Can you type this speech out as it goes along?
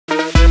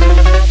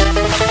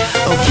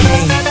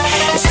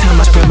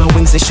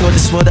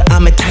this water,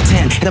 I'm a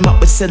titan. Hit 'em up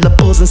with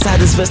syllables inside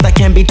this verse that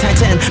can be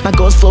titan. My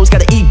ghost flow's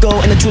got an ego,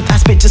 and the truth I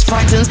spit just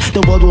frightens.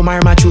 The world will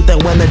admire my truth,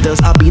 and when it does,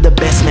 I'll be the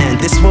best man.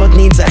 This world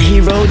needs a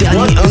hero.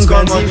 What is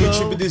going on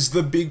YouTube? It is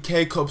the Big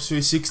K Cops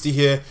 360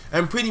 here,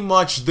 and pretty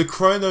much the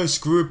Khronos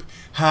Group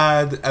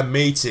had a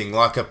meeting,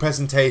 like a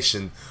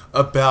presentation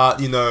about,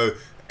 you know,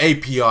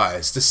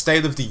 APIs, the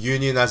State of the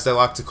Union as they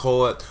like to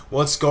call it,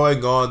 what's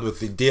going on with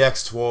the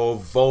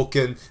DX12,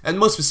 Vulkan, and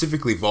more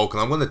specifically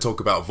Vulkan. I'm going to talk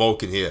about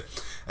Vulkan here.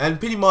 And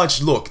pretty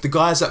much, look, the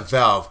guys at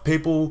Valve,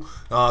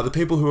 the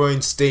people who are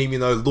in Steam, you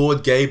know,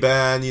 Lord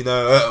Gaban, you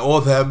know,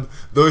 all them,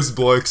 those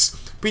blokes,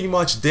 pretty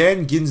much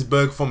Dan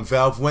Ginsberg from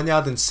Valve went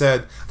out and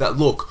said that,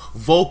 look,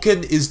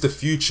 Vulkan is the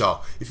future.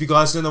 If you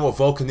guys don't know what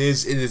Vulkan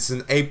is, it is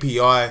an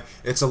API,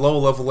 it's a lower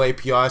level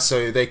API,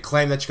 so they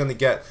claim that you're going to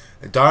get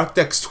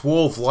DirectX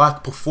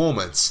 12-like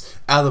performance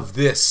out of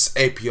this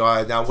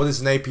API. Now, what is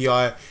an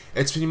API?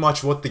 It's pretty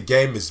much what the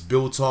game is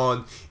built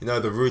on. You know,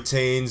 the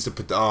routines,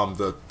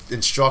 the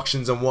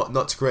instructions and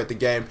whatnot to create the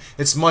game.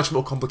 It's much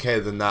more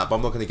complicated than that, but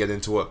I'm not going to get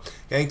into it.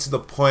 Getting to the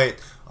point,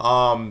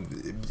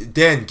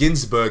 Dan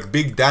Ginsberg,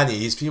 Big Danny,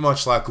 he's pretty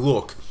much like,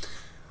 look,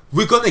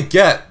 we're going to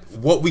get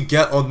what we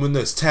get on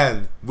Windows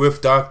 10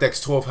 with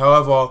DirectX 12.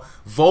 However,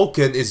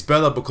 Vulkan is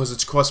better because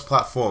it's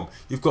cross-platform.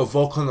 You've got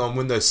Vulkan on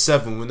Windows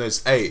 7,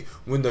 Windows 8,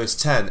 Windows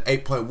 10,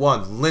 8.1,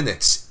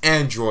 Linux,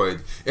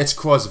 Android. It's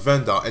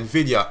cross-vendor.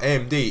 Nvidia,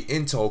 AMD,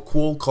 Intel,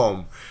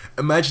 Qualcomm,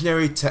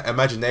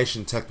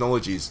 Imagination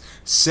Technologies,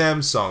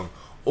 Samsung.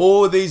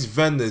 All these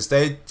vendors,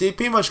 they're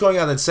pretty much going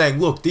out and saying,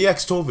 look,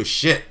 DX12 is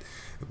shit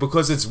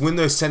because it's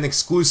Windows 10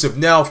 exclusive.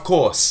 Now, of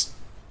course,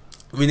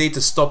 we need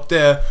to stop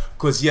there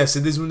because yes,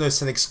 it is Windows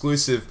 10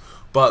 exclusive,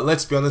 but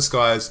let's be honest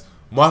guys,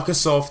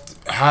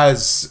 Microsoft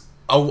has,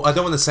 I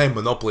don't want to say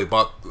monopoly,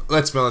 but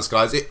let's be honest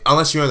guys,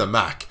 unless you're on a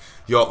Mac,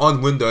 you're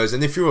on Windows,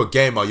 and if you're a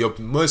gamer, you're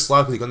most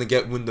likely going to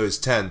get Windows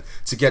 10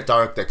 to get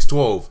DirectX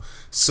 12.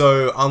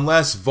 So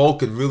unless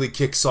Vulkan really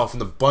kicks off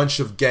and a bunch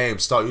of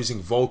games start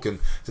using Vulkan,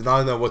 then I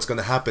don't know what's going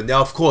to happen.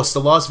 Now, of course,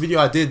 the last video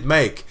I did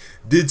make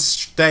did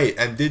state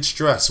and did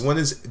stress, when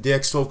is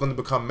DX12 going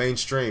to become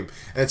mainstream?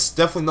 And it's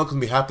definitely not going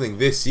to be happening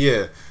this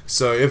year.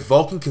 So if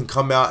Vulkan can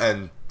come out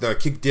and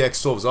kick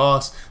DX12's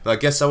ass, then I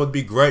guess that would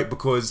be great,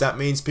 because that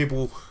means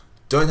people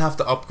don't have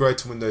to upgrade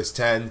to Windows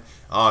 10.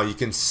 You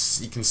can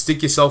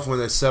stick yourself in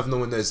Windows 7 or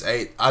Windows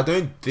 8. I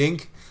don't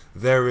think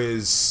there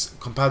is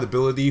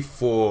compatibility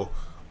for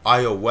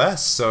iOS,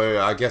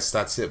 so I guess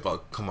that's it.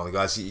 But come on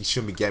guys, you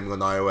shouldn't be gaming on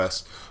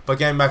iOS. But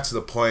getting back to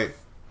the point,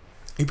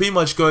 he pretty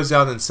much goes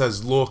out and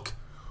says, look,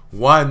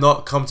 why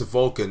not come to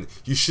Vulkan?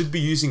 You should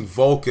be using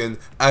Vulkan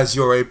as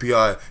your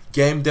API.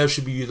 Game dev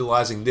should be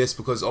utilizing this,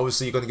 because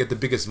obviously you're going to get the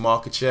biggest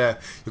market share.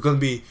 You're going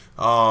to be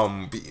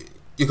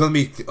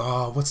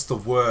what's the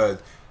word,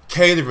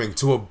 catering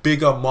to a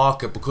bigger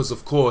market, because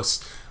of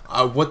course,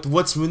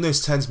 what's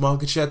Windows 10's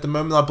market share at the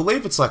moment? I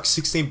believe it's like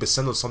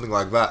 16% or something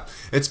like that.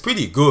 It's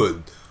pretty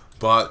good.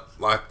 But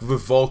like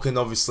with Vulkan,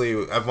 obviously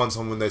everyone's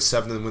on Windows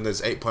 7 and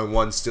Windows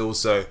 8.1 still,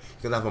 so you're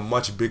gonna have a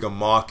much bigger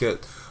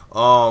market.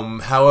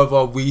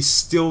 However, we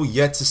still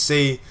yet to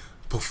see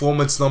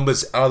performance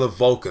numbers out of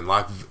Vulkan.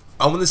 Like,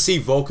 I want to see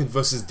Vulkan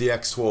versus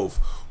DX12.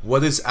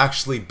 What is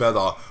actually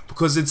better?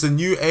 Because it's a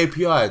new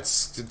API.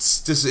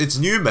 It's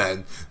new,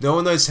 man. No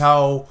one knows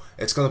how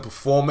it's gonna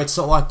perform. It's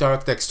not like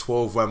DirectX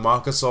 12 where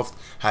Microsoft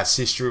has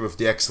history with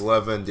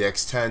DX11,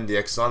 DX10,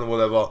 DX9, or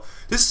whatever.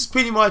 This is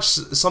pretty much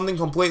something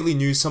completely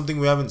new, something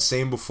we haven't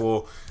seen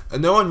before,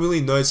 and no one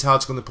really knows how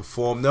it's gonna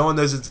perform. No one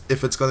knows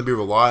if it's gonna be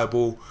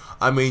reliable.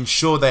 I mean,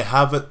 sure, they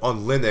have it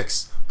on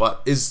Linux,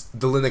 but is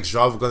the Linux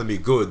driver gonna be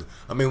good?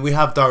 I mean, we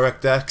have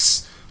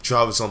DirectX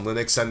drivers on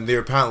Linux, and they're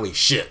apparently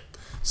shit.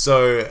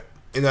 So,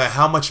 you know,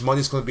 how much money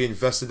is going to be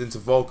invested into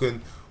Vulkan,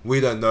 we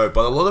don't know.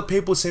 But a lot of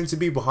people seem to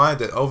be behind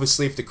it.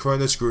 Obviously, if the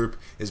Khronos Group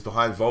is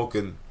behind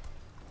Vulkan,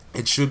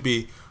 it should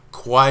be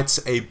quite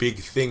a big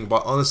thing.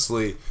 But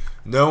honestly,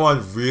 no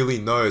one really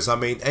knows. I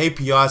mean,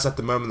 APIs at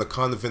the moment are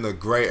kind of in a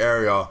grey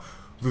area.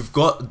 We've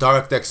got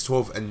DirectX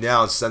 12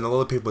 announced, and a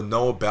lot of people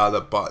know about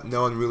it, but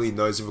no one really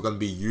knows if we're going to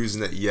be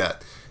using it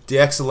yet.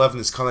 DX11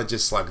 is kind of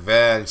just like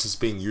there, and it's just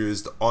being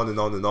used on and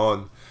on and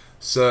on.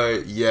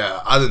 So, yeah,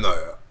 I don't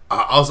know.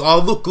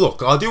 I'll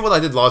look, I'll do what I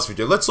did last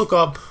video. Let's look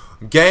up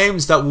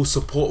games that will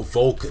support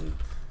Vulkan.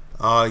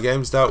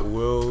 Games that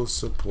will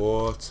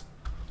support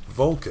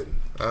Vulkan.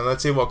 And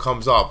let's see what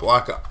comes up.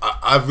 Like,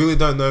 I really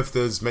don't know if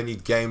there's many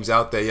games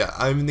out there yet.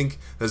 I don't even think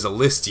there's a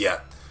list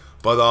yet.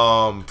 But,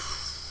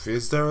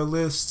 is there a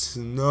list?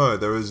 No,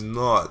 there is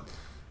not.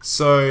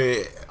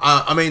 So,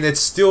 I mean, it's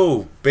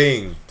still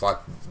being, like,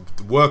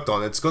 worked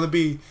on. It's going to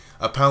be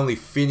apparently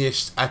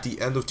finished at the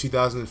end of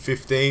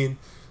 2015.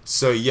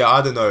 So, yeah,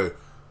 I don't know.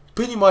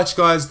 Pretty much,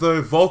 guys,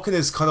 though, Vulkan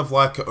is kind of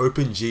like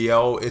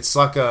OpenGL. It's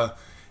like a,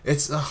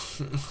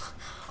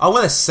 I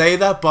want to say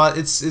that, but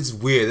it's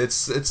weird.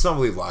 It's not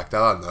really like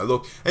that. I don't know.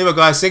 Look, anyway,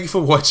 guys, thank you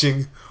for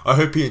watching. I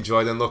hope you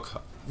enjoyed, and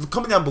look,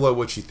 comment down below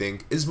what you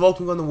think. Is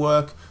Vulkan going to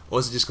work, or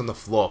is it just going to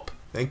flop?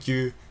 Thank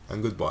you,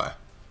 and goodbye.